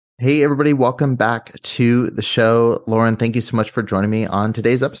Hey, everybody, welcome back to the show. Lauren, thank you so much for joining me on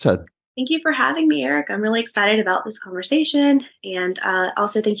today's episode. Thank you for having me, Eric. I'm really excited about this conversation. And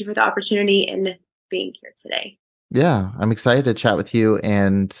also, thank you for the opportunity in being here today. Yeah, I'm excited to chat with you.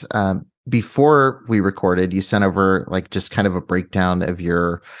 And before we recorded, you sent over like just kind of a breakdown of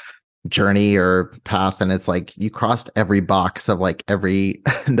your journey or path. And it's like you crossed every box of like every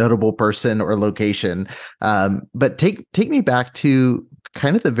notable person or location. But take me back to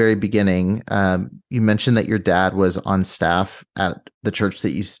kind of the very beginning. You mentioned that your dad was on staff at the church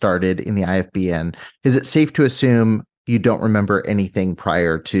that you started in the IFBN. Is it safe to assume you don't remember anything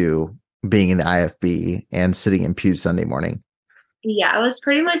prior to being in the IFB and sitting in pews Sunday morning? Yeah, I was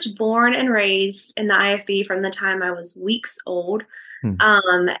pretty much born and raised in the IFB from the time I was weeks old. Hmm.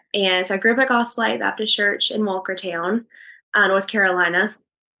 And so I grew up at Gospel Light Baptist Church in Walkertown, North Carolina.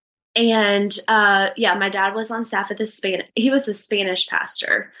 And yeah, my dad was on staff at he was the Spanish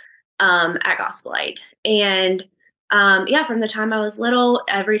pastor at Gospel Light. And yeah, from the time I was little,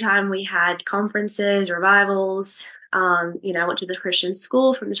 every time we had conferences, revivals, I went to the Christian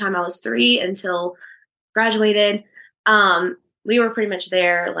school from the time I was 3 until graduated. Um, we were pretty much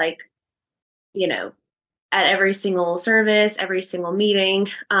there, like, you know, at every single service, every single meeting.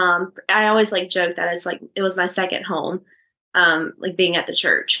 I always like joke that it's like it was my second home, like being at the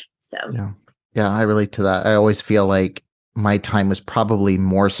church. So Yeah. Yeah, I relate to that. I always feel like my time was probably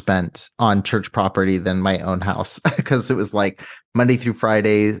more spent on church property than my own house because it was like Monday through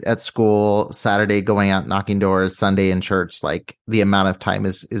Friday at school, Saturday going out knocking doors, Sunday in church. Like the amount of time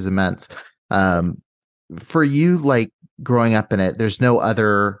is immense. Um, for you, like growing up in it, there's no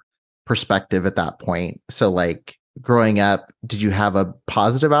other perspective at that point. So, like growing up, did you have a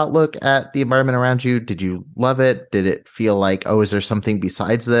positive outlook at the environment around you? Did you love it? Did it feel like, oh, is there something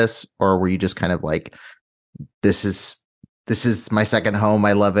besides this? Or were you just kind of like, this is this is my second home.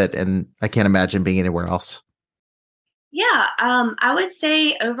 I love it, and I can't imagine being anywhere else. yeah, I would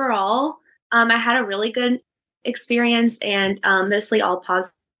say overall, I had a really good experience and mostly all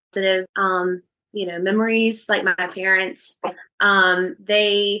positive, memories. Like my parents,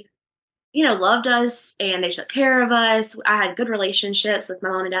 they loved us and they took care of us. I had good relationships with my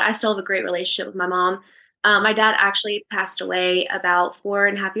mom and dad. I still have a great relationship with my mom. My dad actually passed away about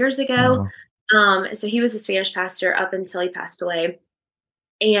 4.5 years ago. Oh, So he was a Spanish pastor up until he passed away.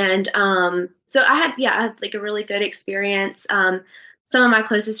 And so I had like a really good experience. Some of my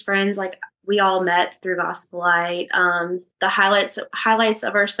closest friends, like we all met through Gospel Light. The highlights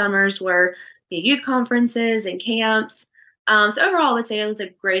of our summers were the youth conferences and camps. So overall, I would say it was a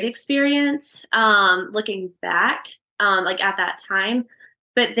great experience. Looking back, like at that time,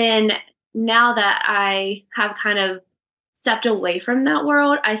 but then now that I have kind of stepped away from that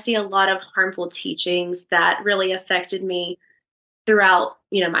world, I see a lot of harmful teachings that really affected me throughout,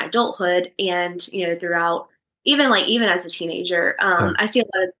 my adulthood and, throughout even as a teenager. yeah. I see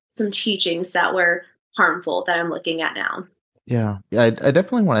a lot of some teachings that were harmful that I'm looking at now. Yeah. I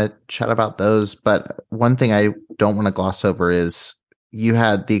definitely want to chat about those. But one thing I don't want to gloss over is you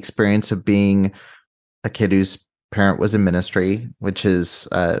had the experience of being a kid whose parent was in ministry, which is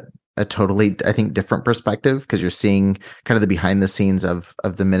a totally, I think, different perspective because you're seeing kind of the behind the scenes of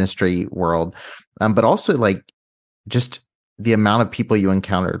the ministry world, but also like just the amount of people you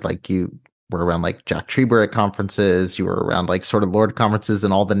encountered. Like you were around like Jack Trieber at conferences, you were around like sort of Lord conferences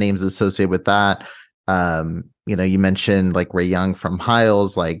and all the names associated with that. You mentioned like Ray Young from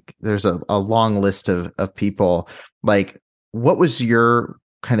Hyles. Like there's a long list of people. Like, what was your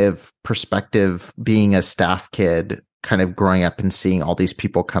kind of perspective being a staff kid, kind of growing up and seeing all these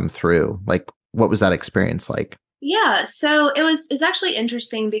people come through? Like, what was that experience like? Yeah, so it's actually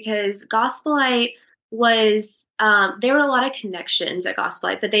interesting because Gospelite was there were a lot of connections at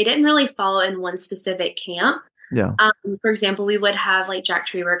Gospelite, but they didn't really follow in one specific camp. Yeah. For example, we would have like Jack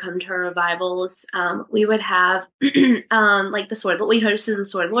Trieber come to our revivals. We would have like we hosted the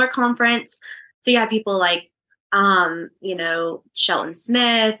Sword of the Lord conference. So you have people like Shelton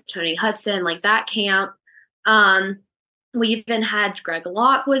Smith, Tony Hudson, like that camp. Um, we even had Greg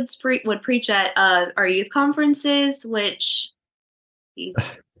Locke would preach at our youth conferences, which he's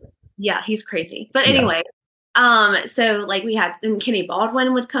he's crazy. But Yeah. anyway, so like we had and Kenny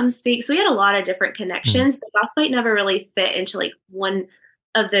Baldwin would come speak. So we had a lot of different Mm. connections, but Gospel never really fit into like one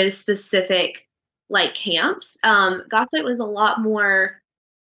of those specific like camps. Gospel was a lot more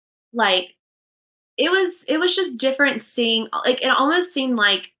like it was just different seeing like it almost seemed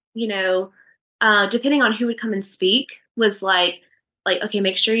like, depending on who would come and speak was like, okay,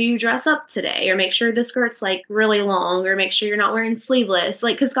 make sure you dress up today or make sure the skirt's like really long or make sure you're not wearing sleeveless.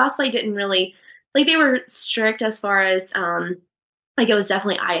 Like, because Gospel didn't really like they were strict as far as like it was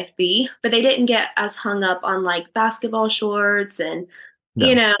definitely IFB, but they didn't get as hung up on like basketball shorts and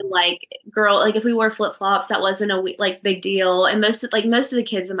Yeah. like girl, like if we wore flip flops, that wasn't a like big deal. And most of the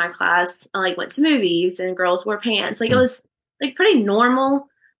kids in my class like went to movies and girls wore pants. Like it Mm. was like pretty normal.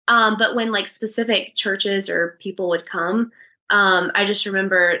 But when like specific churches or people would come, I just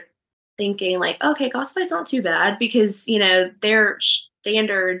remember thinking like, okay, gospel's not too bad because their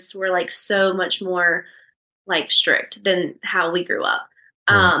standards were like so much more like strict than how we grew up.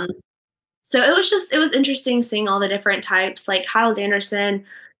 Right. Um, so it was interesting seeing all the different types, like Hyles Anderson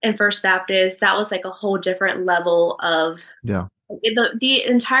and First Baptist. That was like a whole different level of Yeah. the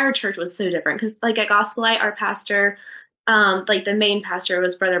entire church was so different because like at Gospelite, our pastor, like the main pastor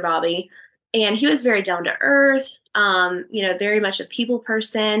was Brother Bobby, and he was very down to earth, very much a people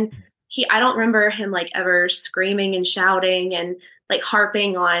person. I don't remember him like ever screaming and shouting and like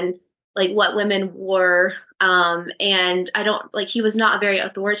harping on like what women wore. And I don't like he was not a very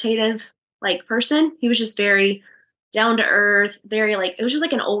authoritative like person. He was just very down to earth, very like it was just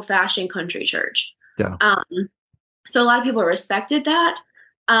like an old fashioned country church. Yeah. Um, so a lot of people respected that.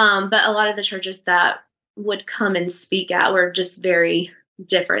 But a lot of the churches that would come and speak at were just very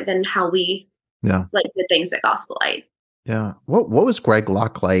different than how we Yeah. like did things at Gospelite. Yeah. What was Greg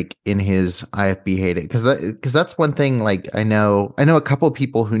Locke like in his IFB heyday? Because that's one thing. Like I know a couple of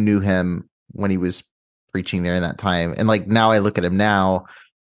people who knew him when he was preaching during that time, and like now I look at him now,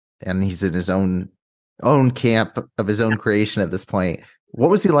 and he's in his own camp of his own creation at this point. What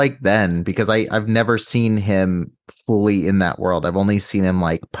was he like then? Because I've never seen him fully in that world. I've only seen him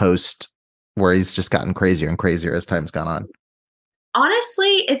like post where he's just gotten crazier and crazier as time's gone on. Honestly,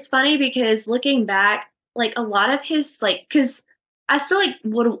 it's funny because looking back, like a lot of his like because I still like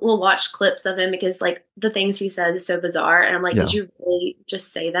will watch clips of him because like the things he said is so bizarre, and I'm like, did Yeah. you really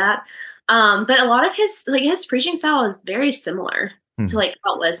just say that? But a lot of his preaching style is very similar to Mhm. like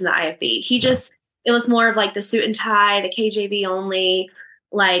how it was in the IFB. Yeah. It was more of like the suit and tie, the KJV only,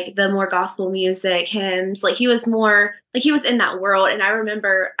 like the more gospel music, hymns. Like he was more like he was in that world. And I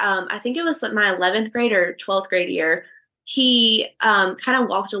remember, I think it was like my 11th grade or 12th grade year he kind of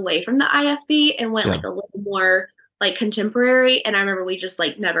walked away from the IFB and went Yeah. like a little more like contemporary. And I remember we just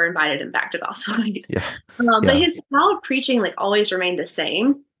like never invited him back to gospel. Yeah. But Yeah. his style of preaching like always remained the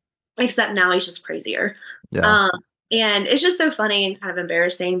same, except now he's just crazier. Yeah. Um, and it's just so funny and kind of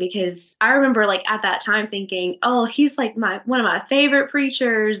embarrassing because I remember like at that time thinking, oh, he's like my one of my favorite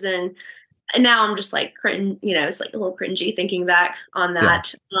preachers, and now I'm just like it's like a little cringy thinking back on Yeah.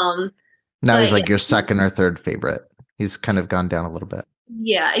 that. Now he's But like your second or third favorite. He's kind of gone down a little bit.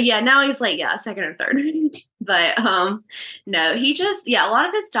 yeah. Now he's like, yeah, second or third. But no, he just a lot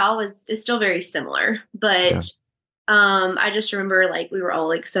of his style is still very similar. Yeah. But I just remember like we were all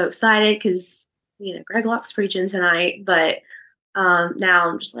like so excited because Greg Locke's preaching tonight. But now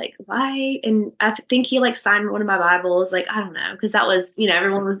I'm just like, why? And I think he like signed one of my Bibles. Like, I don't know, because that was,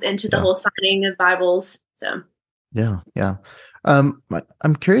 everyone was into the Yeah. whole signing of Bibles. So Yeah. Yeah. I'm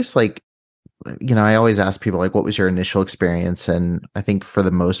curious, like, I always ask people, like, what was your initial experience? And I think for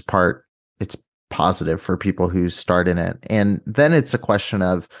the most part, it's positive for people who start in it. And then it's a question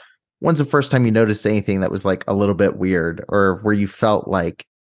of when's the first time you noticed anything that was like a little bit weird or where you felt like,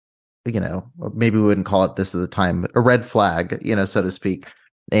 maybe we wouldn't call it this at the time, but a red flag, so to speak.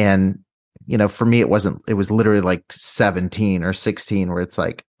 And, for me, it was literally like 17 or 16 where it's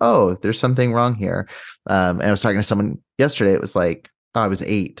like, oh, there's something wrong here. And I was talking to someone yesterday. It was like, oh, I was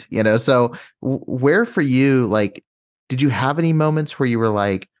 8, so where for you, like, did you have any moments where you were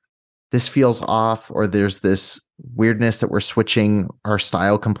like, this feels off, or there's this weirdness that we're switching our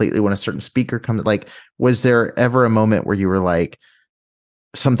style completely when a certain speaker comes? Like, was there ever a moment where you were like,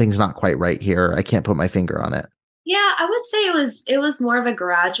 something's not quite right here, I can't put my finger on it? yeah, I would say it was more of a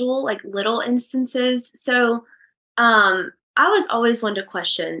gradual, like little instances. So I was always one to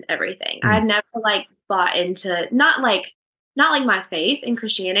question everything. Mm, I've never like bought into not like my faith in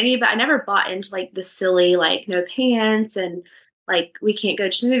Christianity, but I never bought into like the silly like no pants and like we can't go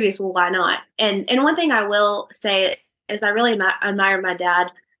to the movies. Well, why not? And one thing I will say is I really admire my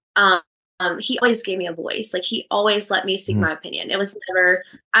dad. Um, he always gave me a voice. Like he always let me speak mm, my opinion. It was never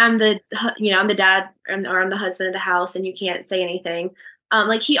I'm the dad or I'm the husband of the house and you can't say anything.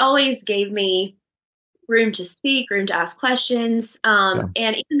 Like he always gave me room to speak, room to ask questions. yeah.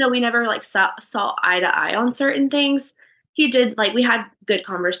 And even though we never like saw eye to eye on certain things, he did like we had good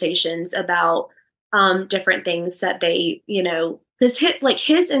conversations about different things that because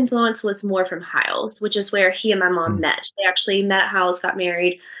his influence was more from Hyles, which is where he and my mom Mm, met. They actually met at Hyles, got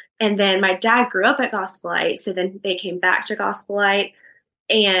married, and then my dad grew up at Gospelite, so then they came back to Gospelite,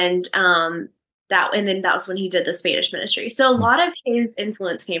 and and then that was when he did the Spanish ministry. So a lot of his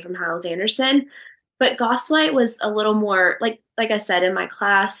influence came from Hyles Anderson, but Gospelite was a little more like I said in my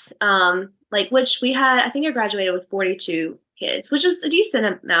class, like which we had. I think I graduated with 42 kids, which is a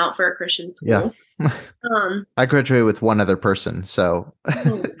decent amount for a Christian Yeah. school. I graduated with one other person, so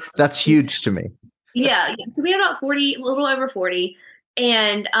Oh, that's huge to me. yeah. So we had about 40, a little over 40.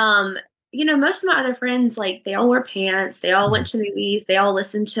 And, most of my other friends, like they all wore pants, they all went to movies, they all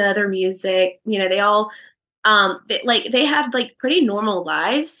listened to other music, they all, they had like pretty normal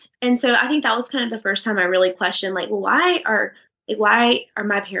lives. And so I think that was kind of the first time I really questioned, like, well, why are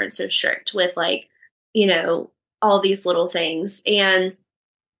my parents so strict with like, all these little things? And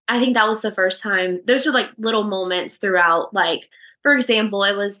I think that was the first time. Those are like little moments throughout, like, for example,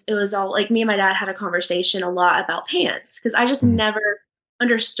 it was all like me and my dad had a conversation a lot about pants because I just Mm. never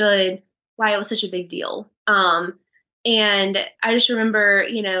understood why it was such a big deal. And I just remember,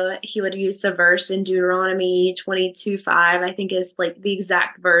 he would use the verse in Deuteronomy 22:5, I think is like the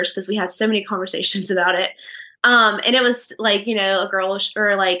exact verse because we had so many conversations about it. And it was like, a girl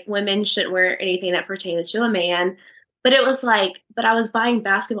or like women shouldn't wear anything that pertained to a man. But it was like, but I was buying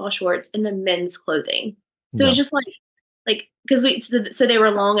basketball shorts in the men's clothing. So Yeah. it's just like, because so they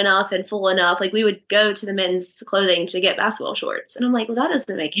were long enough and full enough. Like we would go to the men's clothing to get basketball shorts. And I'm like, well, that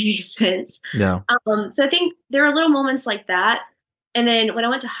doesn't make any sense. Yeah. So I think there were little moments like that. And then when I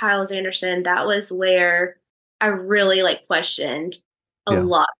went to Hyles Anderson, that was where I really like questioned a Yeah.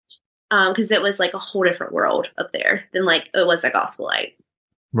 lot. Because it was like a whole different world up there than like it was at Gospelite.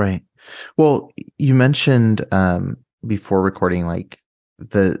 Right. Well, you mentioned before recording, like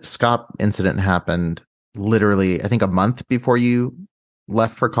the Schaap incident happened literally, I think, a month before you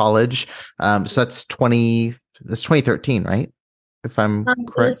left for college. So that's 2013, right? If I'm It was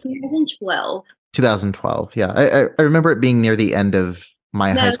correct. 2012. 2012. Yeah. I remember it being near the end of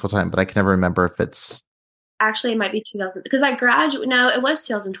my high No, school time, but I can never remember if it's. actually, it might be 2000 because I graduated. No, it was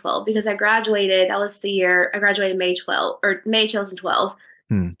 2012 because I graduated. That was the year I graduated May 2012.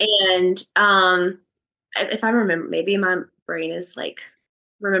 Hmm. And if I remember, maybe my brain is like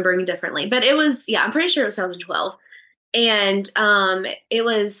remembering differently, but it was, yeah, I'm pretty sure it was 2012. And it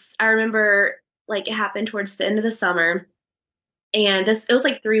was, I remember like it happened towards the end of the summer. And it was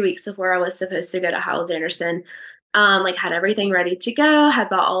like 3 weeks before I was supposed to go to Hyles Anderson. Like had everything ready to go, had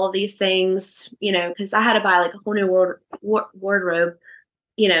bought all of these things, because I had to buy like a whole new wardrobe,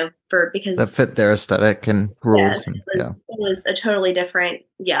 That because fit their aesthetic and yes, rules. And yeah. it was a totally different,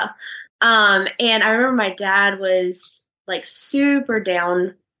 yeah. And I remember my dad was like super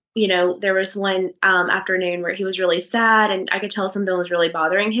down. There was one afternoon where he was really sad, and I could tell something was really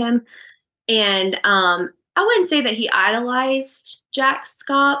bothering him. And I wouldn't say that he idolized Jack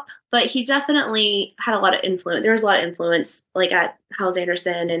Schaap, but he definitely had a lot of influence. There was a lot of influence, like at Hyles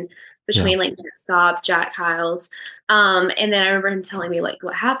Anderson and Yeah. between like Jack Schaap, Jack Hyles. And then I remember him telling me like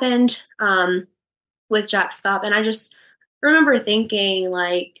what happened with Jack Schaap, and I just remember thinking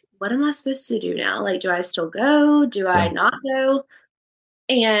like, what am I supposed to do now? Like, do I still go? Do I Yeah. not go?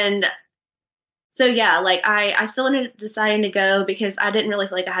 And so yeah, like I still ended up deciding to go because I didn't really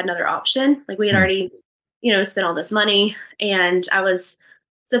feel like I had another option. Like we had Hmm. already, spent all this money, and I was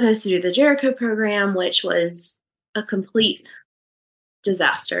supposed to do the Jericho program, which was a complete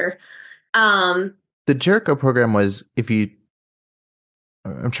disaster. Um, The Jericho program was, if you,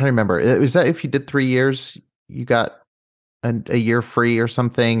 I'm trying to remember, was that if you did 3 years, you got a year free or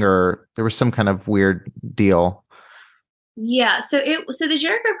something, or there was some kind of weird deal? yeah, so the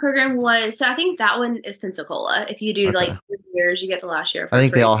Jericho program was, so I think that one is Pensacola. If you do Okay. like 3 years, you get the last year I for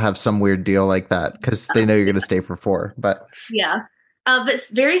think they free. all have some weird deal like that because they know you're going to stay for 4. But Yeah. But it's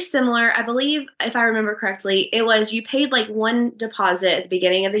very similar. I believe, if I remember correctly, it was you paid like one deposit at the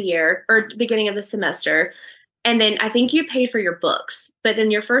beginning of the year or beginning of the semester. And then I think you paid for your books. But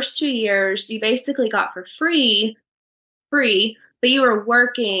then your first 2 years, you basically got for free, but you were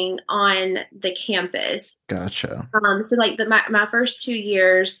working on the campus. gotcha. So like my first 2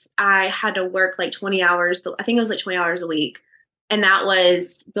 years, I had to work like 20 hours. I think it was like 20 hours a week. And that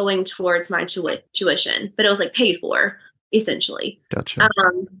was going towards my tuition, but it was like paid for essentially. Gotcha.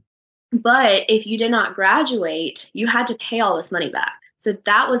 Um, but if you did not graduate, you had to pay all this money back. So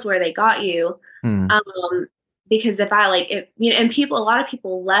that was where they got you. Hmm. Um, because and a lot of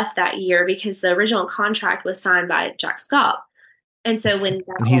people left that year because the original contract was signed by Jack Scott. And so when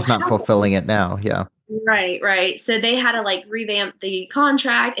that And all he's not happened, fulfilling it now. Yeah. right, right. So they had to like revamp the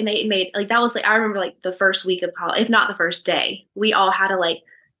contract, and they made like that was like I remember like the first week of college, if not the first day, we all had to like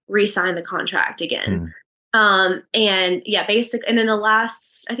re-sign the contract again. Hmm. And yeah, and then I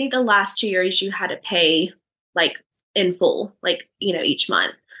think the last 2 years you had to pay like in full, like, each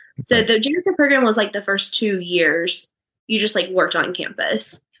month. So Right. the Jericho program was like the first 2 years you just like worked on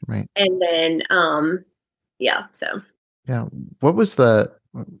campus. Right. And then yeah, so Yeah. What was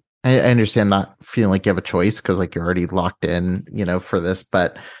I understand not feeling like you have a choice because like you're already locked in, for this,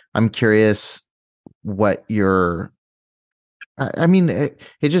 but I'm curious what your I mean, it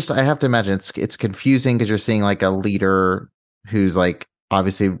just, I have to imagine it's confusing because you're seeing like a leader who's like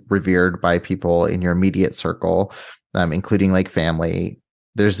obviously revered by people in your immediate circle, including like family.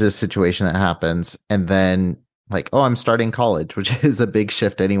 There's this situation that happens, and then like, oh, I'm starting college, which is a big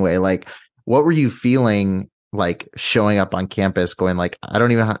shift anyway. Like, what were you feeling like showing up on campus, going like, I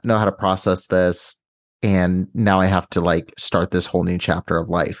don't even know how to process this, and now I have to like start this whole new chapter of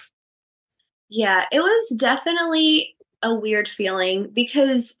life. yeah, it was definitely a weird feeling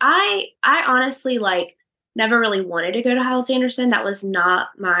because I honestly like never really wanted to go to Hyles Anderson. That was not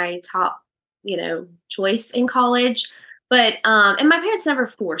my top, choice in college. But and my parents never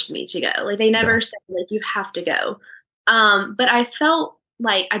forced me to go. Like they Yeah. never said like you have to go. But I felt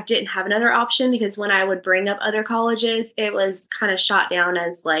like I didn't have another option because when I would bring up other colleges, it was kind of shot down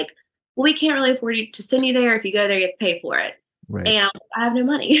as like, well, we can't really afford you to send you there. If you go there, you have to pay for it. Right. And I was like, I have no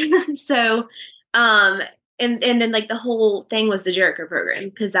money. So, um, and then like the whole thing was the Jericho program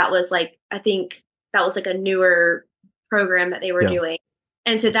because that was like I think that was like a newer program that they were Yeah. doing,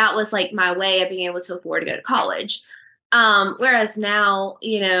 and so that was like my way of being able to afford to go to college. Whereas now,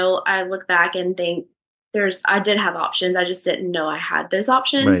 I look back and think I did have options. I just didn't know I had those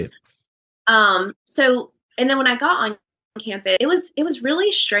options. Right. So and then when I got on campus, it was really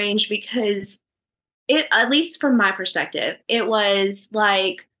strange because it, at least from my perspective, it was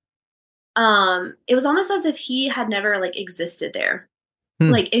like it was almost as if he had never like existed there. Hmm.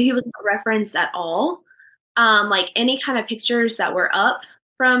 Like if he was not referenced at all. Like any kind of pictures that were up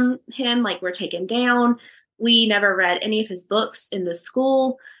from him like were taken down. We never read any of his books in the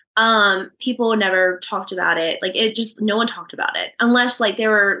school. People never talked about it. Like it just no one talked about it unless like they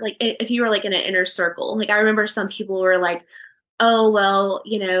were like if you were like in an inner circle. Like I remember some people were like, oh well,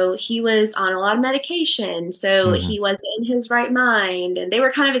 he was on a lot of medication, so Hmm. he wasn't in his right mind, and they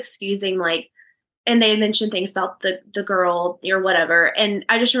were kind of excusing like, and they had mentioned things about the girl or whatever, and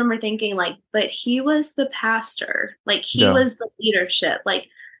I just remember thinking like, but he was the pastor, like he Yeah. was the leadership, like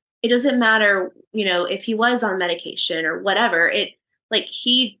it doesn't matter, if he was on medication or whatever, it like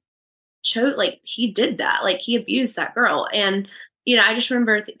he chose, like he did that, like he abused that girl, and I just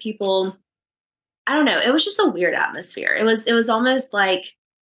remember people, I don't know, it was just a weird atmosphere. It was almost like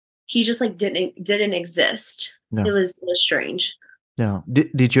he just like didn't exist. Yeah. It was strange. Yeah.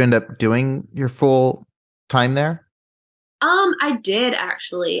 Did you end up doing your full time there? I did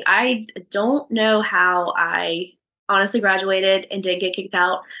actually. I don't know how I honestly graduated and did get kicked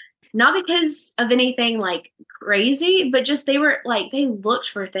out. Not because of anything like crazy, but just they were like they looked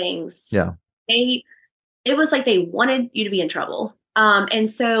for things. Yeah. They It was like they wanted you to be in trouble. And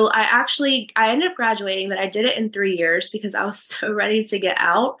so I ended up graduating, but I did it in 3 years because I was so ready to get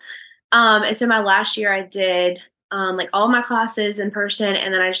out. And so my last year I did like all my classes in person,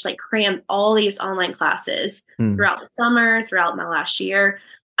 and then I just like crammed all these online classes Hmm. throughout the summer, throughout my last year,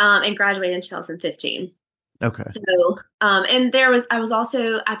 and graduated in 2015. Okay. So, and I was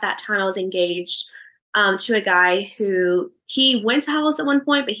also at that time I was engaged to a guy who he went to House at one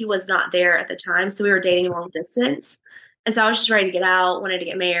point, but he was not there at the time. So we were dating long distance. And so I was just ready to get out, wanted to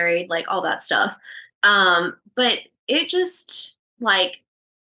get married, like all that stuff. But it just like,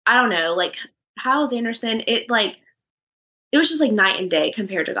 I don't know, like Hyles Anderson, it was just like night and day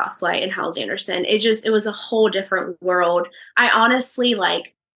compared to Gospelite and Hyles Anderson. It was a whole different world. I honestly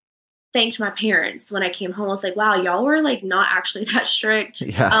like thanked my parents when I came home. I was like, wow, y'all were like not actually that strict.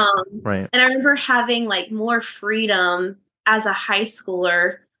 Yeah. Right. And I remember having like more freedom as a high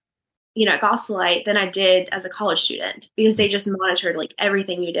schooler, at Gospelite than I did as a college student because they just monitored like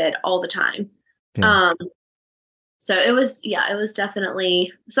everything you did all the time. Yeah. Um, so it was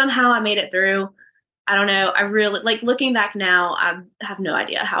definitely somehow I made it through. I don't know. I really like looking back now, I have no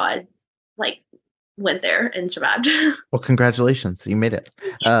idea how I like went there and survived. Well, congratulations. You made it.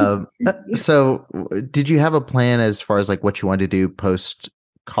 So did you have a plan as far as like what you wanted to do post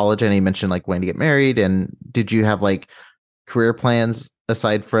college? And you mentioned like when to get married. And did you have like career plans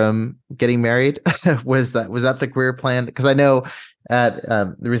aside from getting married? Was that the career plan? Because I know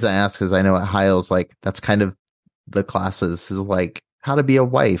the reason I ask is I know at Hyles, like that's kind of the classes is like how to be a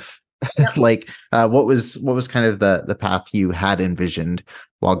wife. Yep. Like what was kind of the path you had envisioned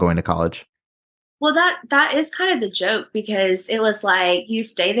while going to college? Well, that is kind of the joke because it was like you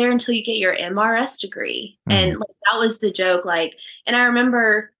stay there until you get your MRS degree. Mhm. And like that was the joke. Like, and I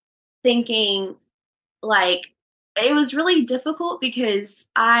remember thinking like it was really difficult because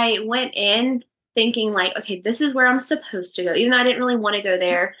I went in thinking like, okay, this is where I'm supposed to go, even though I didn't really want to go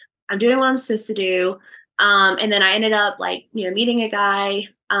there. I'm doing what I'm supposed to do. And then I ended up like, meeting a guy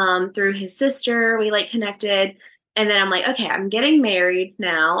through his sister. We like connected. And then I'm like, okay, I'm getting married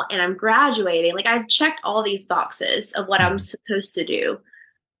now and I'm graduating. Like I checked all these boxes of what I'm Mhm. supposed to do.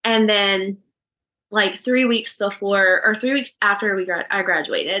 And then like 3 weeks before or 3 weeks after I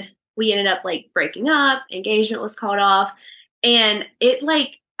graduated, we ended up like breaking up. Engagement was called off, and it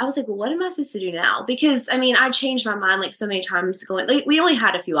like I was like, well, what am I supposed to do now? Because I mean, I changed my mind like so many times. Going, like, we only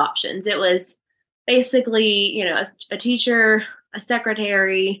had a few options. It was basically, a teacher, a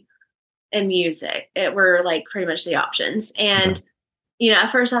secretary, and music. It were like pretty much the options, Yeah. and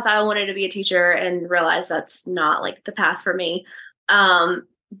at first I thought I wanted to be a teacher and realized that's not like the path for me.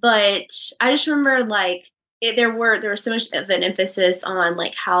 But I just remember like there was so much of an emphasis on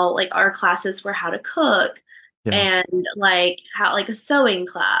like how like our classes were how to cook Yeah. and like how like a sewing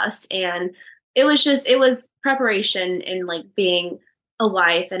class, and it was preparation and like being a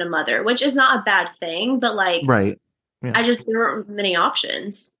wife and a mother, which is not a bad thing, but like Right. Yeah. there weren't many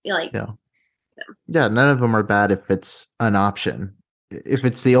options. Like Yeah. Yeah. None of them are bad if it's an option. If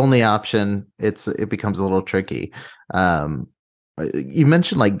it's the only option, it becomes a little tricky. Um, you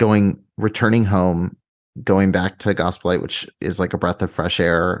mentioned like returning home, going back to Gospel Light, which is like a breath of fresh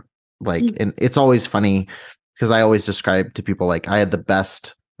air. Like, and it's always funny because I always describe to people like I had the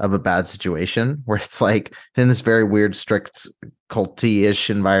best of a bad situation where it's like in this very weird, strict, culty-ish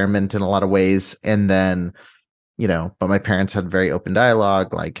environment in a lot of ways, and then but my parents had very open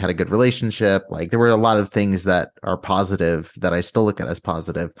dialogue, like had a good relationship. Like there were a lot of things that are positive that I still look at as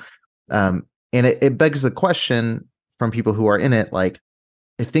positive. And it begs the question from people who are in it, like,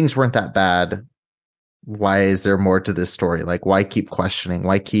 if things weren't that bad, why is there more to this story? Like, why keep questioning?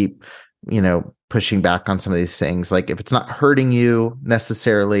 Why keep, pushing back on some of these things? Like, if it's not hurting you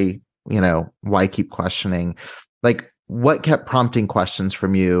necessarily, why keep questioning? Like, what kept prompting questions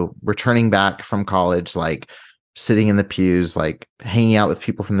from you returning back from college, like sitting in the pews, like hanging out with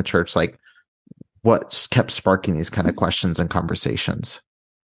people from the church? Like, what kept sparking these kind of questions and conversations?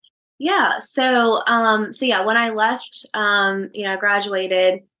 Yeah. So yeah, when I left, I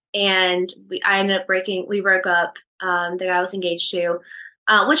graduated and I ended up we broke up, the guy I was engaged to,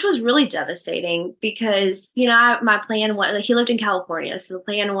 which was really devastating because, my plan was like, he lived in California. So the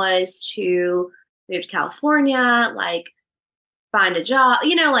plan was to move to California, like find a job,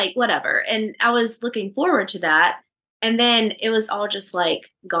 like whatever. And I was looking forward to that. And then it was all just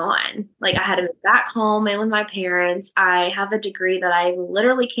like gone. Like I had to move back home and with my parents. I have a degree that I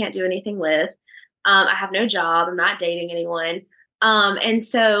literally can't do anything with. I have no job. I'm not dating anyone. And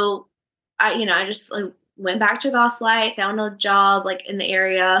so I just like went back to Gospel Light, found a job like in the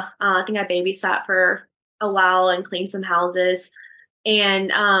area. I think I babysat for a while and cleaned some houses.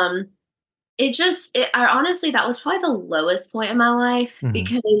 And I honestly, that was probably the lowest point in my life Hmm.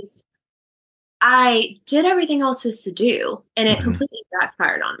 because I did everything I was supposed to do and it Hmm. completely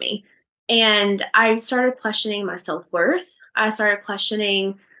backfired on me. And I started questioning my self-worth. I started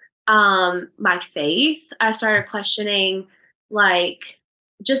questioning my faith. I started questioning like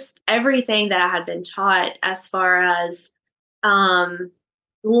just everything that I had been taught as far as um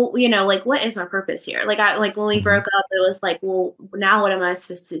well, like what is my purpose here? Like I like when we Hmm. broke up, it was like, well, now what am I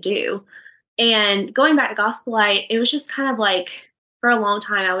supposed to do? And going back to Gospel Light, it was just kind of like for a long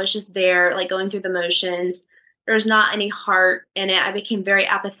time, I was just there, like going through the motions. There was not any heart in it. I became very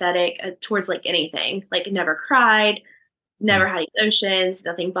apathetic towards like anything, like never cried, Yeah. never had emotions,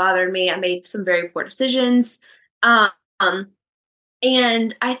 nothing bothered me. I made some very poor decisions. Um,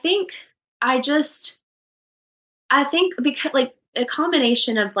 and I think because like a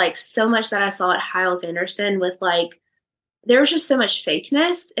combination of like so much that I saw at Hyles Anderson with like there was just so much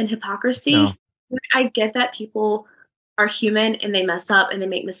fakeness and Yeah. hypocrisy. I get that people are human and they mess up and they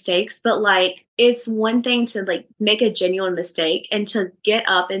make mistakes, but like it's one thing to like make a genuine mistake and to get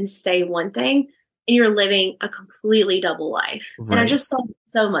up and say one thing and you're living a completely double life. And I Right. just saw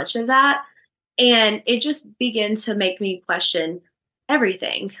so much of that and it just began to make me question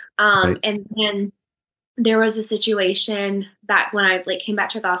everything. Right. And then there was a situation back when I like came back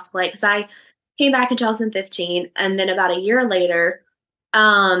to Gospel Light because I came back in 2015, and then about a year later,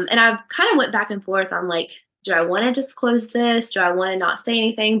 and I kind of went back and forth on like, do I want to disclose this? Do I want to not say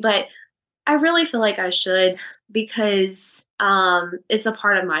anything? But I really feel like I should because it's a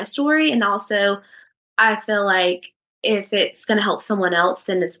part of my story, and also I feel like if it's going to help someone else,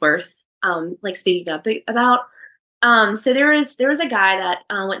 then it's worth like speaking up about. So there was a guy that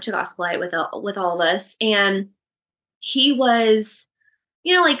went to Gospel Light with all of us, and he was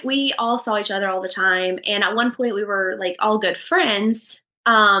like we all saw each other all the time. And at one point we were like all good friends.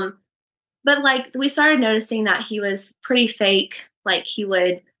 But like we started noticing that he was pretty fake. Like he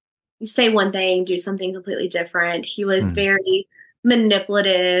would say one thing, do something completely different. He was Mm. very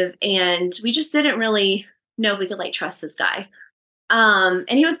manipulative, and we just didn't really know if we could like trust this guy. And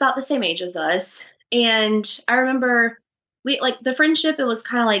he was about the same age as us. And I remember we like the friendship, it was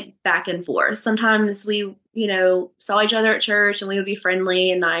kind of like back and forth. Sometimes we, saw each other at church and we would be friendly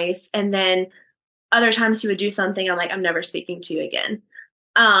and nice. And then other times he would do something, I'm like, I'm never speaking to you again.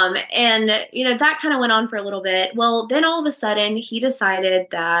 And that kind of went on for a little bit. Well, then all of a sudden he decided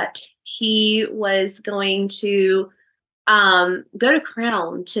that he was going to go to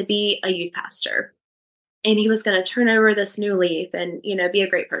Crown to be a youth pastor. And he was going to turn over this new leaf and, be a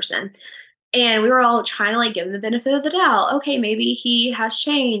great person. And we were all trying to like give him the benefit of the doubt. Okay, maybe he has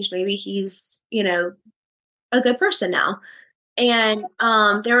changed. Maybe he's, a good person now. And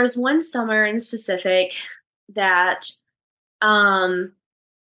there was one summer in specific that um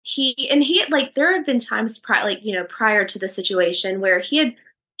he had like there had been times prior to the situation where he had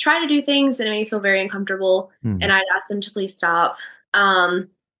tried to do things and it made me feel very uncomfortable, and Mm. I'd asked him to please stop.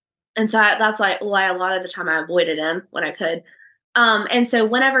 And so that's like why a lot of the time I avoided him when I could. And so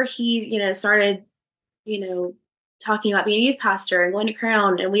whenever he, started, you know, talking about being a youth pastor and going to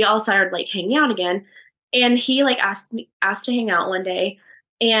Crown, and we all started like hanging out again. And he like asked to hang out one day.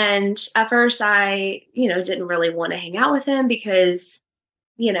 And at first I, didn't really want to hang out with him because,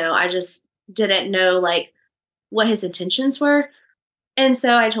 I just didn't know like what his intentions were. And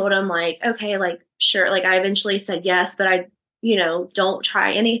so I told him like, okay, like sure. Like I eventually said yes, but I, don't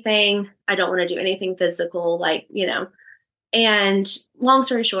try anything. I don't want to do anything physical, like, and long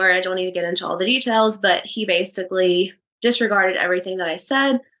story short, I don't need to get into all the details, but he basically disregarded everything that I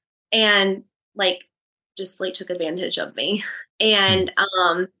said and like just like took advantage of me. Mm.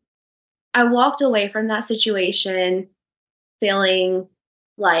 And I walked away from that situation feeling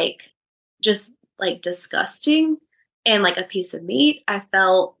like just like disgusting and like a piece of meat. I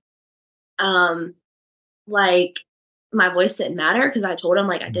felt um like my voice didn't matter because I told him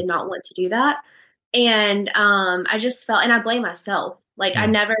like I Mm. did not want to do that. And I just felt, and I blame myself. Like I Yeah.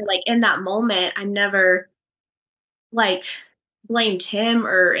 never like in that moment, I never like blamed him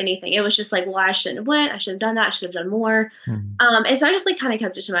or anything. It was just like, well, I shouldn't have went. I should have done that. I should have done more. Mm. And so I just like kind of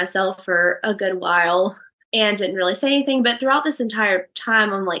kept it to myself for a good while and didn't really say anything. But throughout this entire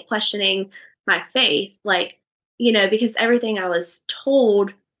time, I'm like questioning my faith, like, because everything I was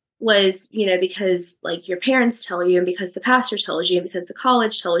told was, because like your parents tell you and because the pastor tells you and because the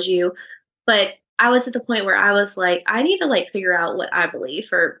college tells you. But I was at the point where I was like, I need to like figure out what I believe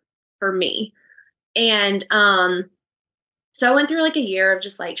for me. And so I went through like a year of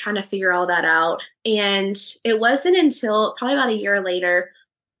just like trying to figure all that out. And it wasn't until probably about a year later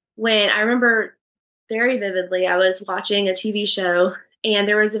when I remember very vividly, I was watching a TV show and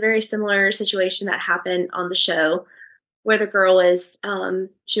there was a very similar situation that happened on the show where the girl was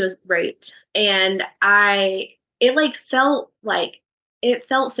she was raped. And it like felt like it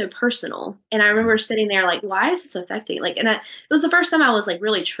felt so personal. And I remember sitting there like, why is this affecting? Like, and it was the first time I was like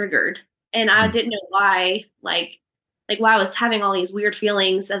really triggered, and I Mm. didn't know why, like why I was having all these weird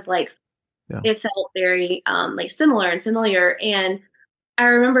feelings of like Yeah. it felt very like similar and familiar. And I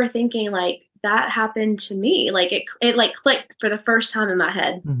remember thinking like that happened to me. Like it like clicked for the first time in my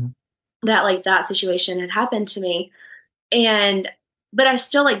head Mhm. that like that situation had happened to me. And but I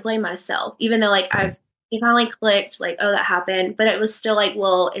still like blame myself, even though like Right. it finally clicked, like, oh, that happened. But it was still like,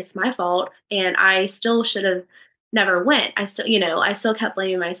 well, it's my fault. And I still should have never went. I still, I still kept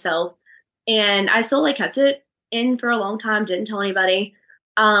blaming myself. And I still like kept it in for a long time, didn't tell anybody.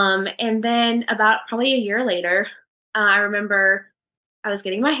 And then about probably a year later, I remember I was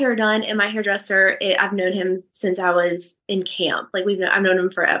getting my hair done, and my hairdresser, I've known him since I was in camp. Like I've known him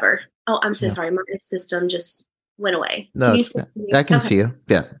forever. Oh, I'm so Yeah. sorry. My system just went away. Can No, you see I me? can Okay. see you.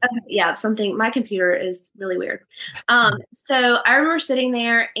 Yeah. Okay. Yeah, something. My computer is really weird. So I remember sitting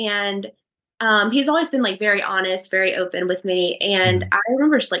there, and he's always been like very honest, very open with me, and Mhm. I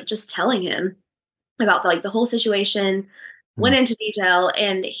remember like just telling him about like the whole situation, went Mm. into detail,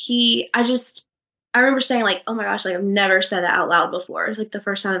 and I remember saying like, oh my gosh, like I've never said that out loud before. It's like the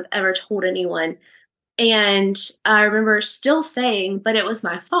first time I've ever told anyone. And I remember still saying, but it was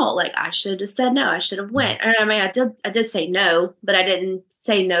my fault. Like I should have said no. I should have Mhm. went. And I mean, I did say no, but I didn't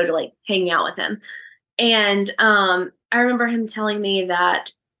say no to like hanging out with him. And I remember him telling me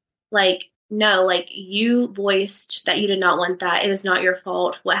that like, no, like you voiced that you did not want that. It is not your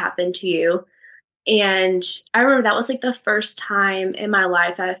fault what happened to you. And I remember that was like the first time in my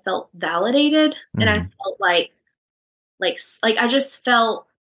life I felt validated, and I Mhm. felt like I just felt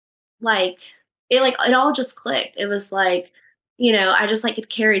like it all just clicked. It was like, I just like had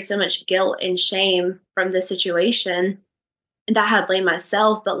carried so much guilt and shame from the situation and that I had blamed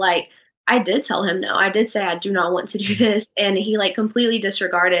myself. But like I did tell him no. I did say I do not want to do this. And he like completely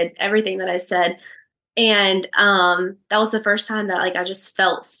disregarded everything that I said. And that was the first time that like I just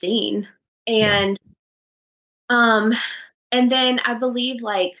felt seen. Yeah. And um and then I believe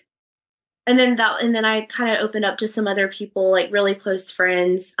like and then I kind of opened up to some other people, like really close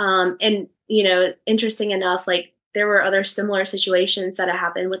friends. And interesting enough, like there were other similar situations that had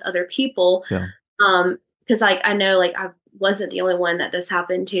happened with other people. Yeah. Because like I know like I wasn't the only one that this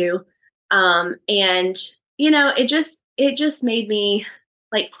happened to. And it just made me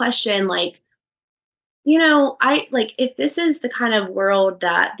like question like, I like if this is the kind of world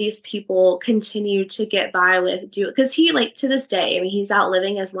that these people continue to get by with, do because he like to this day, I mean, he's out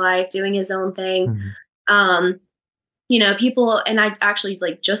living his life, doing his own thing. Mhm. Um, people, and I actually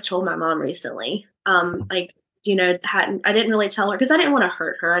like just told my mom recently, like, hadn't I didn't really tell her because I didn't want to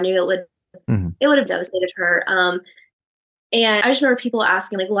hurt her. I knew Mhm. it would have devastated her. And I just remember people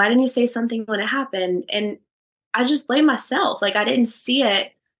asking, like, why didn't you say something when it happened? And I just blame myself. Like I didn't see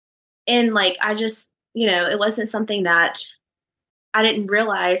it. And like I just, it wasn't something that I didn't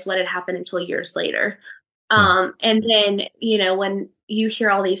realize what had happened until years later. Yeah. And then, when you hear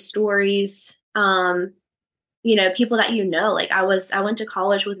all these stories, people that like I went to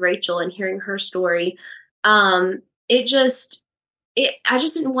college with Rachel and hearing her story, it just I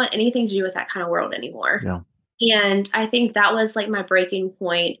just didn't want anything to do with that kind of world anymore. Yeah. And I think that was like my breaking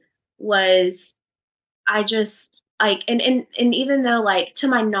point was I just like and even though like to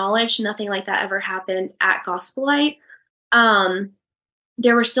my knowledge nothing like that ever happened at Gospel Light, um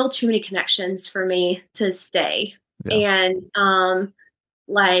there were still too many connections for me to stay. Yeah. And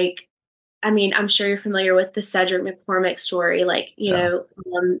like I mean, I'm sure you're familiar with the Cedric McCormick story. Like, Yeah.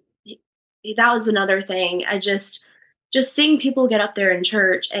 that was another thing. Just seeing people get up there in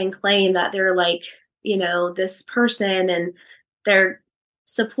church and claim that they're like, this person and they're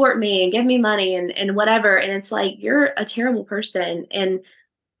support me and give me money and whatever. And it's like, you're a terrible person. And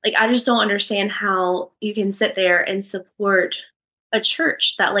like, I just don't understand how you can sit there and support a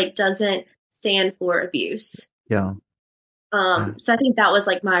church that like doesn't stand for abuse. Yeah. Yeah. So I think that was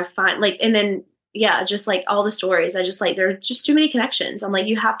like my fine, like, and then, yeah, just like all the stories, I just like, there are just too many connections. I'm like,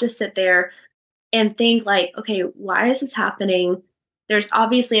 you have to sit there and think like, okay, why is this happening? There's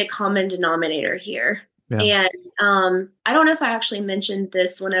obviously a common denominator here. Yeah. And I don't know if I actually mentioned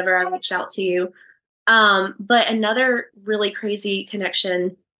this whenever I reached out to you. But another really crazy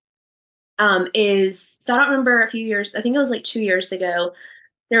connection is, so I don't remember a few years, I think it was like 2 years ago,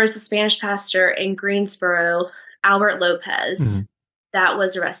 there was a Spanish pastor in Greensboro, Albert Lopez, Mhm. that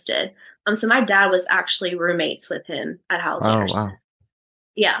was arrested. So my dad was actually roommates with him at Hyles Oh, Anderson. wow.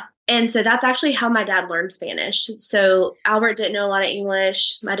 Yeah. And so that's actually how my dad learned Spanish. So Albert didn't know a lot of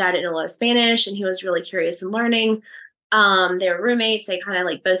English. My dad didn't know a lot of Spanish, and he was really curious in learning. They were roommates. They kind of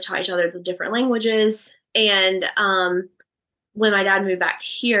like both taught each other the different languages. And when my dad moved back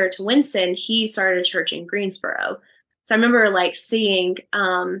here to Winston, he started a church in Greensboro. So I remember like seeing,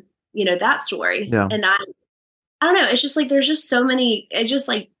 that story. Yeah. And I don't know. It's just like there's just so many. It just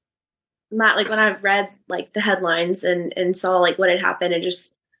like not like when I read like the headlines and saw like what had happened, it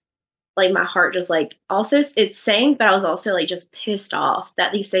just like my heart just like also it's sank, but I was also like just pissed off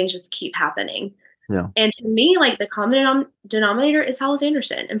that these things just keep happening. Yeah. And to me, like the common denominator is Hyles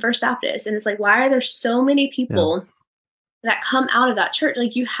Anderson and First Baptist, and it's like why are there so many Yeah. people that come out of that church?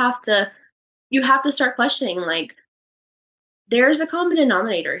 Like you have to start questioning like there's a common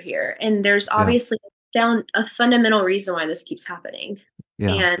denominator here, and there's Yeah. obviously found a fundamental reason why this keeps happening.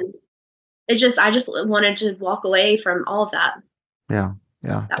 Yeah. And I just wanted to walk away from all of that. Yeah.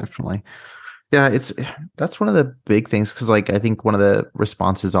 Yeah. That Definitely. Yeah. That's one of the big things. Cause like, I think one of the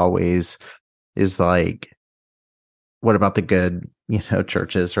responses always is like, what about the good,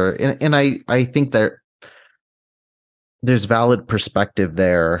 churches and I think that there's valid perspective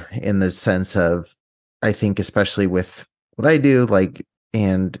there in the sense of, I think, especially with what I do, like,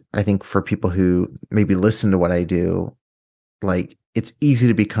 and I think for people who maybe listen to what I do, like, it's easy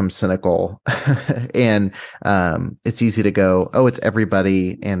to become cynical and it's easy to go, oh, it's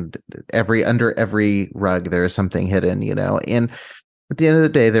everybody and under every rug, there is something hidden, and at the end of the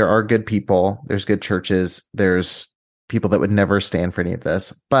day, there are good people, there's good churches, there's people that would never stand for any of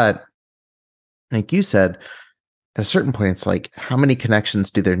this. But like you said, at a certain point, it's like, how many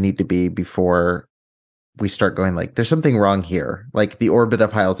connections do there need to be before we start going like, there's something wrong here? Like the orbit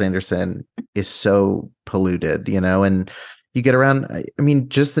of Hyles Anderson is so polluted, and you get around, I mean,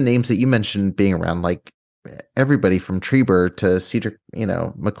 just the names that you mentioned being around, like everybody from Treber to Cedar,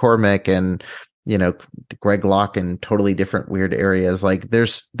 McCormick and, Greg Locke in totally different weird areas. Like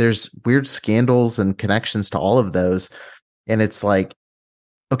there's weird scandals and connections to all of those. And it's like,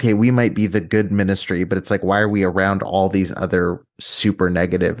 okay, we might be the good ministry, but it's like, why are we around all these other super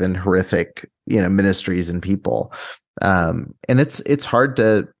negative and horrific, ministries and people? And it's hard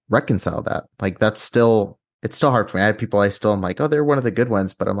to reconcile that. Like it's still hard for me. I have people I still am like, oh, they're one of the good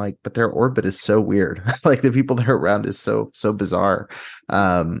ones, but I'm like, but their orbit is so weird. Like the people they're around is so bizarre.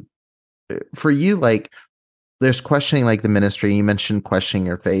 Um, for you, like there's questioning like the ministry. You mentioned questioning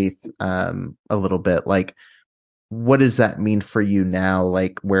your faith a little bit. Like, what does that mean for you now?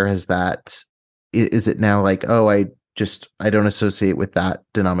 Like, where has that, is it now like, oh, I don't associate with that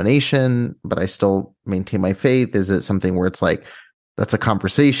denomination, but I still maintain my faith? Is it something where it's like, that's a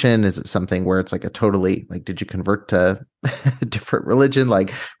conversation? Is it something where it's like a totally, like, did you convert to a different religion?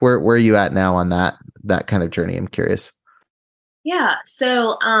 Like, where are you at now on that kind of journey? I'm curious. Yeah.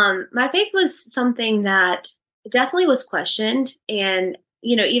 So, my faith was something that definitely was questioned and,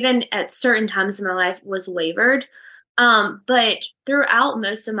 even at certain times in my life was wavered. But throughout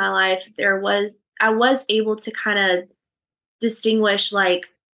most of my life, I was able to kind of distinguish like,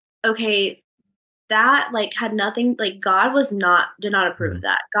 okay, that like had nothing, like God did not approve of Mhm.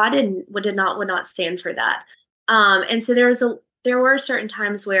 that. God would not stand for that. And so there were certain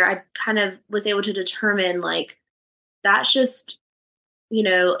times where I kind of was able to determine like, that's just,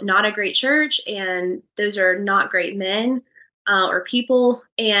 not a great church, and those are not great men or people.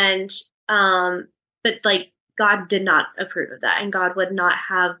 And but like God did not approve of that, and God would not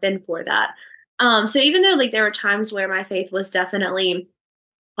have been for that. So even though like there were times where my faith was definitely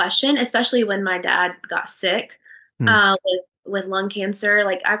questioned, especially when my dad got sick Mm. with lung cancer,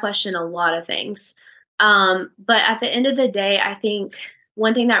 like I questioned a lot of things. But at the end of the day, I think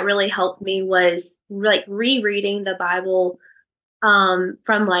one thing that really helped me was like rereading the Bible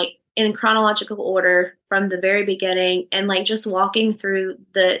from like in chronological order from the very beginning, and like just walking through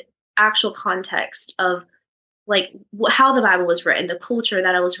the actual context of like how the Bible was written, the culture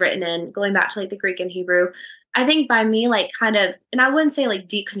that it was written in, going back to like the Greek and Hebrew. I think by me like kind of, and I wouldn't say like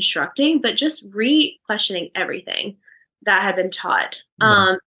deconstructing, but just re-questioning everything that had been taught.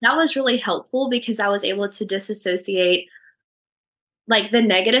 Yeah. That was really helpful because I was able to disassociate like the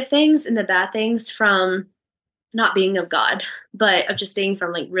negative things and the bad things from not being of God, but of just being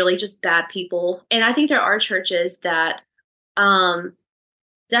from like really just bad people. And I think there are churches that um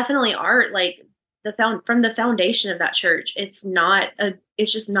definitely are like from the foundation of that church. It's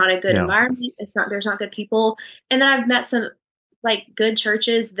just not a good Yeah. environment. There's not good people. And then I've met some like good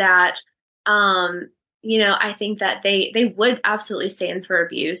churches that um I think that they would absolutely stand for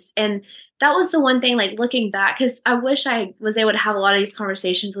abuse. And that was the one thing like looking back, because I wish I was able to have a lot of these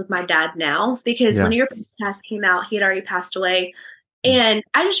conversations with my dad now, because when Yeah. your podcast came out, he had already passed away. Mm. And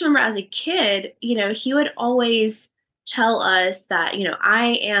I just remember as a kid, he would always tell us that,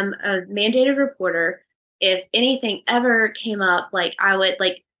 I am a mandated reporter. If anything ever came up, like I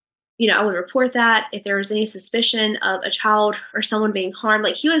would report that if there was any suspicion of a child or someone being harmed.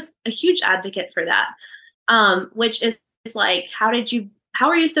 Like he was a huge advocate for that. Which is like, how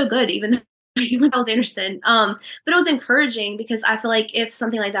are you so good? Even though you went Hyles Anderson. But it was encouraging because I feel like if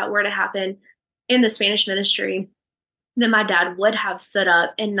something like that were to happen in the Spanish ministry, then my dad would have stood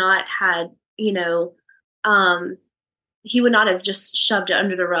up and not had, um, he would not have just shoved it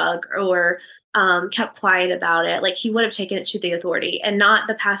under the rug or kept quiet about it. Like he would have taken it to the authority and not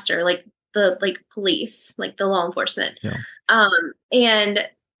the pastor, like the like police, like the law enforcement. Yeah. And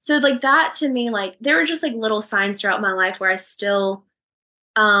so like that to me, like there were just like little signs throughout my life where I still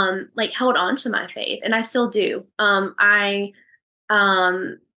like held on to my faith, and I still do. Um I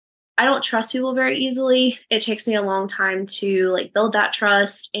don't trust people very easily. It takes me a long time to like build that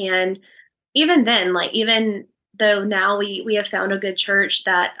trust. And even then, like even though now we have found a good church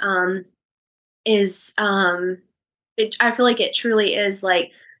that is I feel like it truly is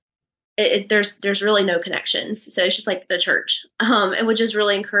like there's really no connections. So it's just like the church. And which is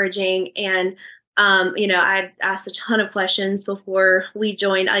really encouraging. And I asked a ton of questions before we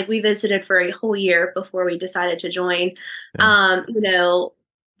joined. Like we visited for a whole year before we decided to join. Yeah.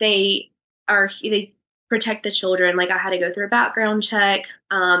 They they protect the children. Like I had to go through a background check.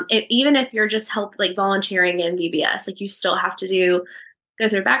 Even if you're just like volunteering in VBS, like you still have to go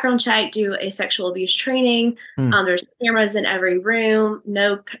through a background check, do a sexual abuse training. Mm. There's cameras in every room.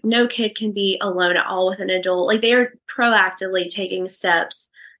 No kid can be alone at all with an adult. Like they are proactively taking steps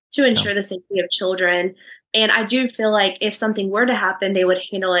to Yeah. ensure the safety of children. And I do feel like if something were to happen, they would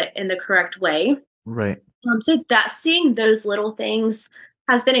handle it in the correct way. Right. So that seeing those little things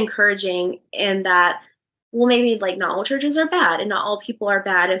has been encouraging, in that well, maybe like not all churches are bad and not all people are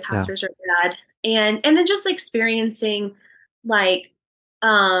bad and Yeah. pastors are bad. And then just experiencing like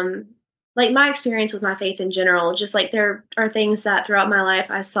um like my experience with my faith in general, just like there are things that throughout my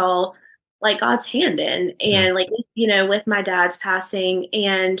life I saw like God's hand in, Yeah. and like with my dad's passing,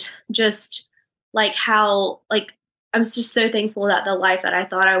 and just like how like I'm just so thankful that the life that I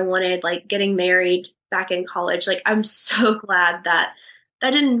thought I wanted, like getting married back in college, like I'm so glad that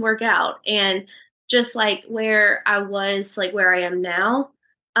that didn't work out. And just like where I was, like where I am now,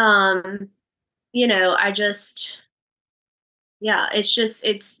 um, I just, yeah, it's just,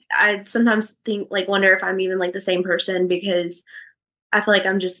 I sometimes think, like, wonder if I'm even like the same person, because I feel like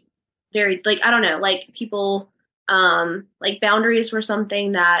I'm just very, like, I don't know, like people, like boundaries were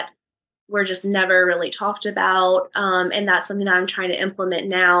something that were just never really talked about. And that's something that I'm trying to implement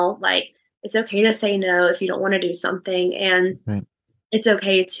now. Like, it's okay to say no if you don't want to do something. And Right. it's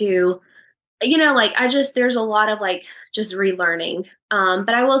okay to, like, there's a lot of like just relearning. But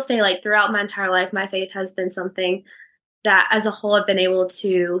I will say, like, throughout my entire life, my faith has been something that as a whole I've been able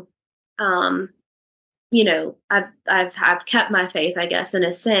to, um, I've kept my faith, I guess, in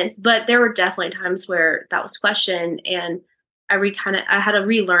a sense, but there were definitely times where that was questioned, and I had to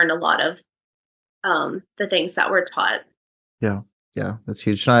relearn a lot of, the things that were taught. Yeah. Yeah. That's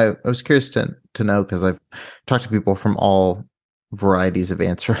huge. And I was curious to know, because I've talked to people from all varieties of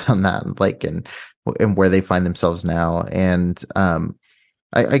answer on that, like, and where they find themselves now. And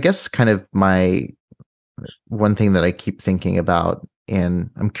I guess kind of my one thing that I keep thinking about and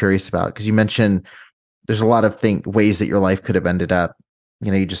I'm curious about, because you mentioned there's a lot of ways that your life could have ended up.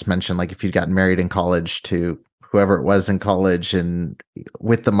 You just mentioned, like, if you'd gotten married in college to whoever it was in college, and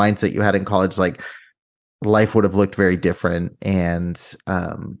with the mindset you had in college, like, life would have looked very different. And,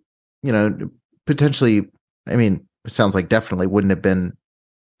 you know, potentially, I mean, it sounds like definitely wouldn't have been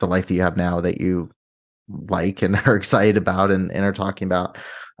the life that you have now, that you like and are excited about, and are talking about.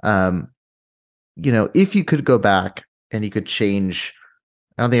 Um, if you could go back and you could change,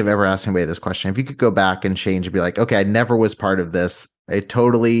 I don't think I've ever asked anybody this question. If you could go back and change and be like, okay, I never was part of this. I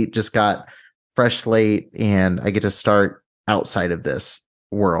totally just got fresh slate and I get to start outside of this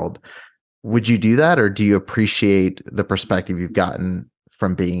world. Would you do that, or do you appreciate the perspective you've gotten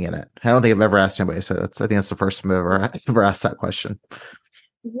from being in it? I don't think I've ever asked anybody. So I think that's the first time I've ever asked that question.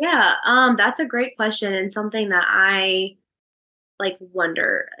 Yeah, that's a great question, and something that I like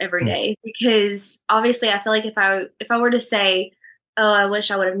wonder every Mm, day, because obviously I feel like if I were to say, "Oh, I wish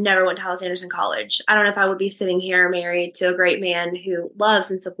I would have never went to Hyles Anderson College," I don't know if I would be sitting here married to a great man who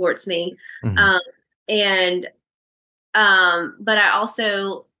loves and supports me. mhm. Um, and but I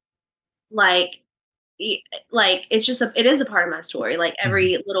also like like it is a part of my story, like Mhm.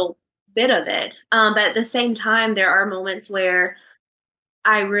 every little bit of it. But at the same time, there are moments where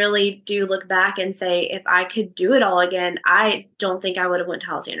I really do look back and say, if I could do it all again, I don't think I would have went to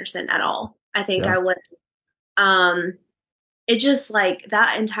Hyles Anderson at all. I think Yeah. I would. Um, it just like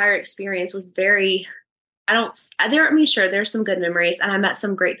that entire experience was very. I don't. There, I mean, sure, there's some good memories, and I met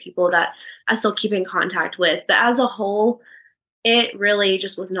some great people that I still keep in contact with. But as a whole, it really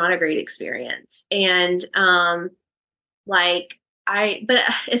just was not a great experience. And like but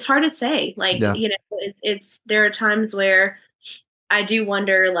it's hard to say. Like, Yeah. it's there are times where I do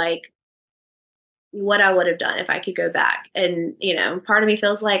wonder, like, what I would have done if I could go back. And, part of me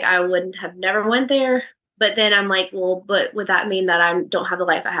feels like I wouldn't have never went there. But then I'm like, well, but would that mean that I don't have the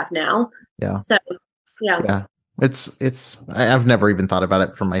life I have now? Yeah. So, yeah. Yeah. I've never even thought about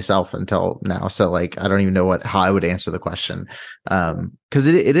it for myself until now. So, like, I don't even know how I would answer the question. Cause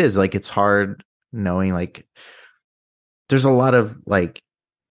it is like, it's hard knowing, like, there's a lot of, like,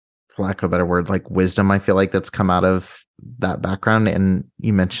 for lack of a better word, like, wisdom, I feel like, that's come out of that background. And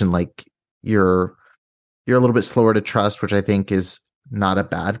you mentioned, like, you're you're a little bit slower to trust, which I think is not a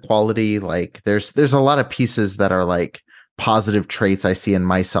bad quality. Like, there's a lot of pieces that are, like, positive traits I see in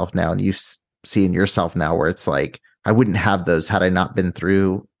myself now, and see in yourself now, where it's like, I wouldn't have those had I not been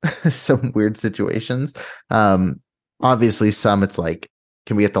through some weird situations. Um, Obviously, some it's like,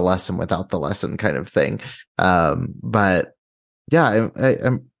 can we get the lesson without the lesson kind of thing. But yeah,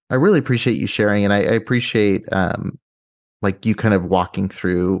 I really appreciate you sharing, and I appreciate, like, you kind of walking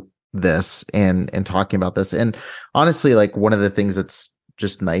through this and talking about this. And honestly, like, one of the things that's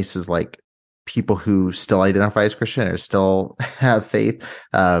just nice is, like, people who still identify as Christian or still have faith,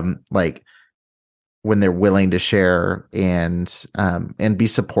 like, when they're willing to share and be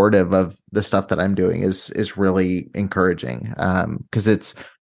supportive of the stuff that I'm doing is really encouraging. Because it's,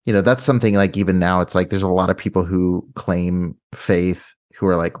 that's something, like, even now, it's like there's a lot of people who claim faith who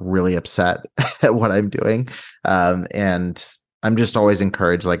are, like, really upset at what I'm doing. And I'm just always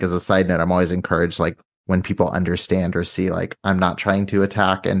encouraged, like, as a side note, I'm always encouraged, like, when people understand or see, like, I'm not trying to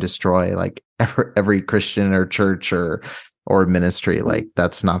attack and destroy like every Christian or church or ministry. Like,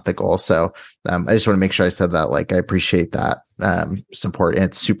 that's not the goal. So I just want to make sure I said that. Like, I appreciate that support, and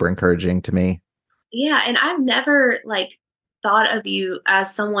it's super encouraging to me. Yeah, and I've never like thought of you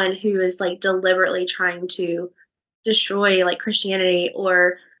as someone who is like deliberately trying to destroy like Christianity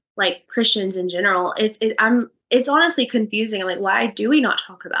or like Christians in general. It's honestly confusing. I'm like, why do we not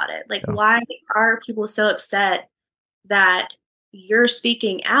talk about it? Like, Yeah. why are people so upset that you're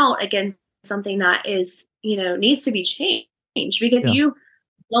speaking out against something that is, needs to be changed? Because Yeah.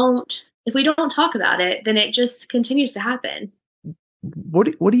 if we don't talk about it, then it just continues to happen.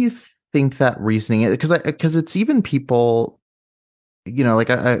 What do you think that reasoning is? Because it's even people, like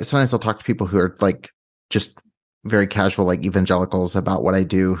I sometimes I'll talk to people who are like just very casual, like evangelicals, about what I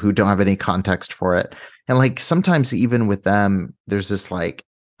do, who don't have any context for it. And like sometimes even with them, there's this like,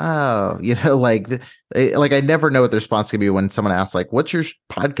 oh, like I never know what the response can be when someone asks like, what's your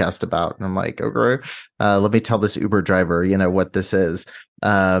podcast about? And I'm like, okay, let me tell this Uber driver, what this is.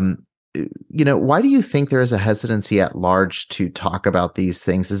 Um, why do you think there is a hesitancy at large to talk about these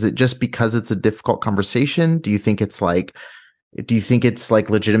things? Is it just because it's a difficult conversation? Do you think it's like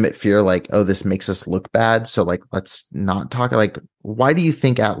legitimate fear, like, oh, this makes us look bad, so like let's not talk? Like, why do you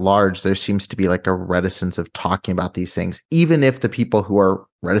think at large there seems to be like a reticence of talking about these things, even if the people who are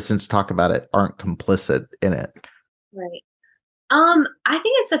reticent to talk about it aren't complicit in it? Right. I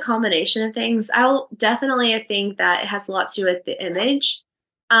think it's a combination of things. I think that it has a lot to do with the image,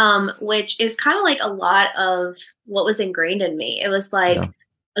 which is kind of like a lot of what was ingrained in me. It was Yeah. like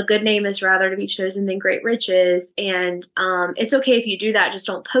a good name is rather to be chosen than great riches, and it's okay if you do that, just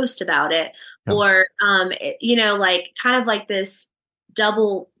don't post about it, Yeah. or like kind of like this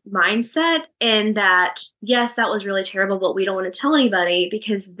double mindset, and that yes, that was really terrible, but we don't want to tell anybody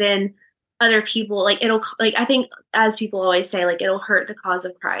because then other people like it'll like I think as people always say, like it'll hurt the cause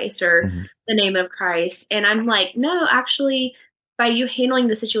of Christ or Mhm. the name of Christ. And I'm like, no, actually, by you handling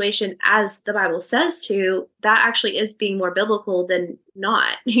the situation as the Bible says to, that actually is being more biblical than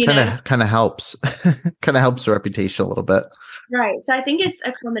not, Kind of helps. Kind of helps the reputation a little bit. Right. So I think it's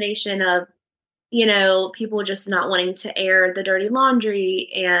a combination of, people just not wanting to air the dirty laundry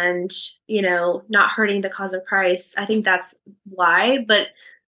and, not hurting the cause of Christ. I think that's why. But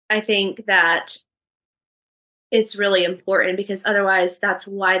I think that it's really important because otherwise that's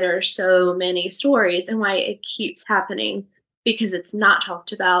why there are so many stories and why it keeps happening because it's not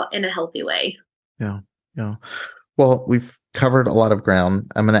talked about in a healthy way. Yeah. Yeah. Well, we've covered a lot of ground.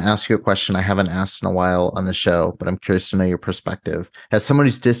 I'm going to ask you a question I haven't asked in a while on the show, but I'm curious to know your perspective. As someone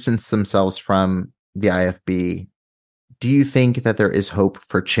who's distanced themselves from the IFB, do you think that there is hope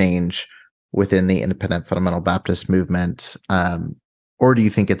for change within the independent fundamental Baptist movement? Or do you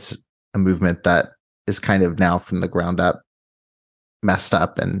think it's a movement that is kind of now from the ground up messed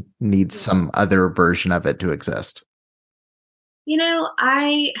up and needs some other version of it to exist?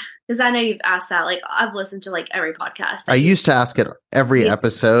 Because I know you've asked that, like I've listened to like every podcast I that you. used to ask it every Yeah.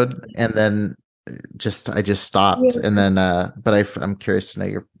 episode, and then I just stopped, and then but I'm curious to know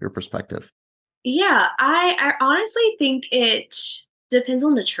your perspective. Yeah, I honestly think it depends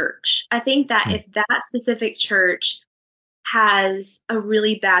on the church. I think that Hmm. if that specific church has a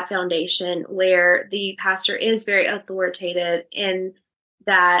really bad foundation where the pastor is very authoritative and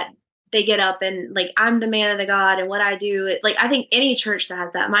that they get up and like I'm the man of the God and what I do like I think any church that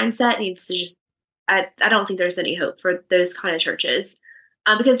has that mindset needs to just I don't think there's any hope for those kind of churches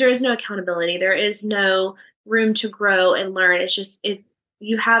because there is no accountability, there is no room to grow and learn. It's just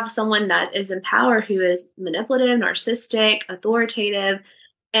you have someone that is in power who is manipulative, narcissistic, authoritative,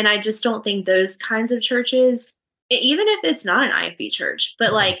 and I just don't think those kinds of churches, even if it's not an IFB church, but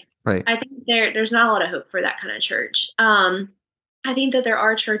Yeah. like Right. I think there's not a lot of hope for that kind of church. I think that there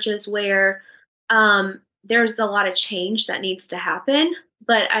are churches where there's a lot of change that needs to happen,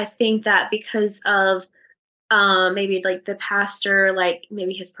 but I think that because of maybe like the pastor, like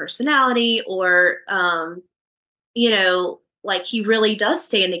maybe his personality or like he really does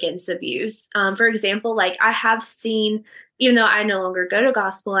stand against abuse. For example, like I have seen, even though I no longer go to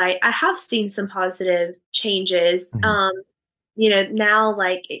gospel, I have seen some positive changes. Mhm. Now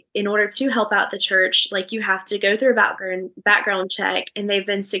like in order to help out the church, like you have to go through a background check, and they've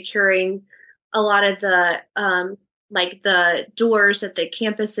been securing a lot of the like the doors at the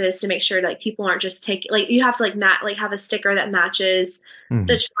campuses to make sure like people aren't just taking like you have to like like have a sticker that matches the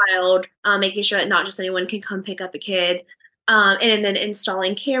Mhm. child, making sure that not just anyone can come pick up a kid, and then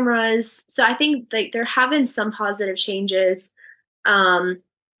installing cameras. So I think like there have been some positive changes um,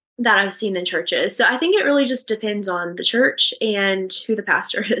 that I've seen in churches. So I think it really just depends on the church and who the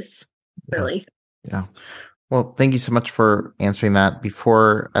pastor is, Yeah. really. Yeah. Well, thank you so much for answering that.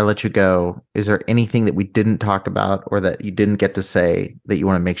 Before I let you go, is there anything that we didn't talk about or that you didn't get to say that you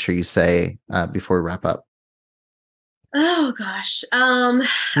want to make sure you say before we wrap up? Oh gosh. I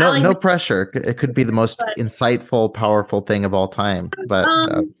No, like, no pressure. It could be the most but insightful, powerful thing of all time. But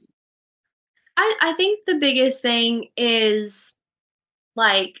um, I think the biggest thing is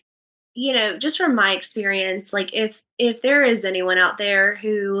like, just from my experience, like if there is anyone out there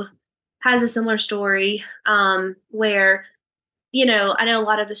who has a similar story, where I know a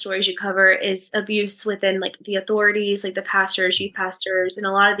lot of the stories you cover is abuse within like the authorities, like the pastors, youth pastors, and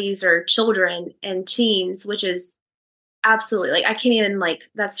a lot of these are children and teens, which is absolutely like I can't even like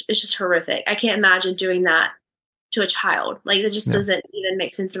it's just horrific. I can't imagine doing that to a child. Like it just no, doesn't even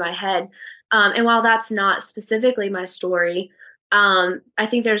make sense in my head. And while that's not specifically my story, I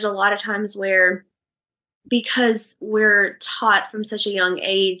think there's a lot of times where because we're taught from such a young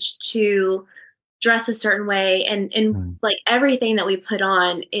age to dress a certain way and Mm. like everything that we put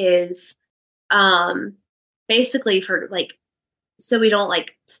on is um basically for like so we don't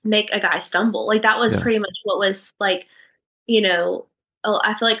like make a guy stumble. Like that was Yeah, pretty much what was like, you know,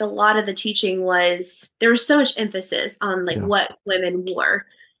 I feel like a lot of the teaching was there was so much emphasis on like yeah, what women wore.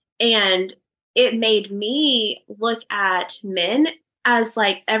 And it made me look at men as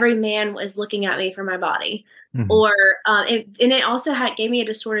like every man was looking at me for my body. mhm, Or and it also gave me a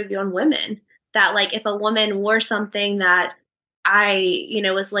distorted view on women that like if a woman wore something that I,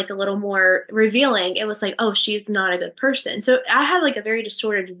 was like a little more revealing, it was like, oh, she's not a good person. So I had like a very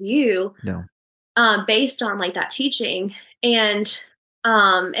distorted view no, based on like that teaching. And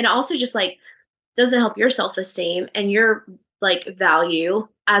also just like doesn't help your self-esteem and your like value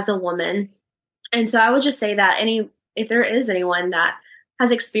as a woman. And so I would just say that if there is anyone that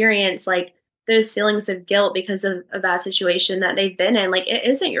has experienced like those feelings of guilt because of a bad situation that they've been in, like it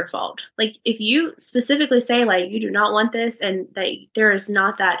isn't your fault. Like if you specifically say like you do not want this and that there is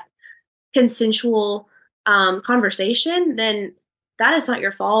not that consensual conversation, then that is not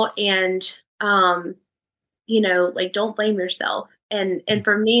your fault. And like don't blame yourself. And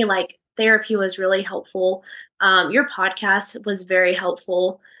for me, like therapy was really helpful. Your podcast was very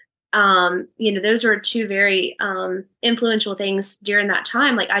helpful. Those were two very influential things during that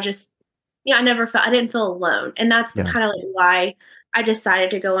time. Like I didn't feel alone. And that's yeah, kind of like why I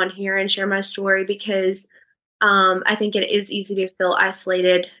decided to go on here and share my story because I think it is easy to feel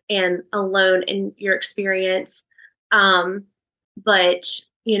isolated and alone in your experience. Um, but,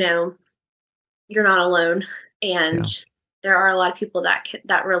 you know, you're not alone. And yeah, there are a lot of people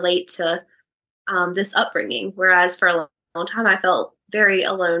that relate to this upbringing. Whereas for a long time, I felt very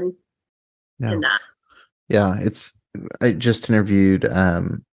alone yeah, in that. yeah. I just interviewed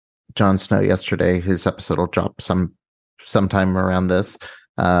Jon Snow yesterday. His episode will drop sometime around this.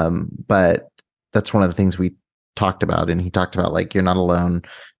 But that's one of the things we talked about, and he talked about like you're not alone,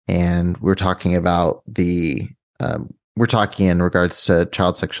 and we're talking about we're talking in regards to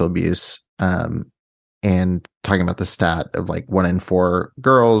child sexual abuse, and talking about the stat of like 1 in 4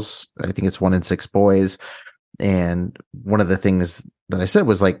 girls. I think it's 1 in 6 boys, and one of the things that I said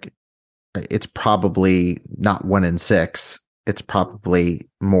was like it's probably not 1 in 6. It's probably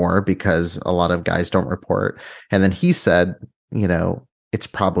more because a lot of guys don't report. And then he said, it's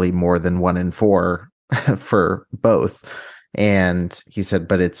probably more than 1 in 4 for both. And he said,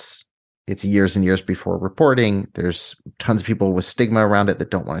 but it's years and years before reporting. There's tons of people with stigma around it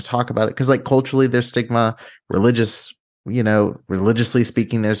that don't want to talk about it because like culturally there's stigma, religiously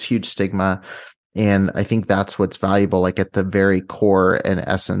speaking, there's huge stigma. And I think that's what's valuable, like at the very core and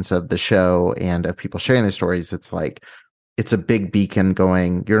essence of the show and of people sharing their stories. It's like, it's a big beacon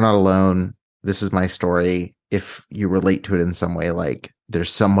going, you're not alone. This is my story. If you relate to it in some way, like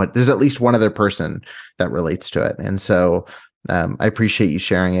there's at least one other person that relates to it. And so I appreciate you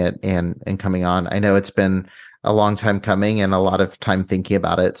sharing it and coming on. I know it's been a long time coming and a lot of time thinking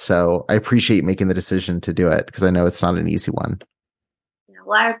about it. So I appreciate making the decision to do it because I know it's not an easy one.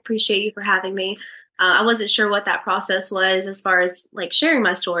 Well, I appreciate you for having me. I wasn't sure what that process was as far as like sharing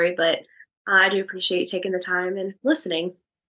my story, but I do appreciate you taking the time and listening.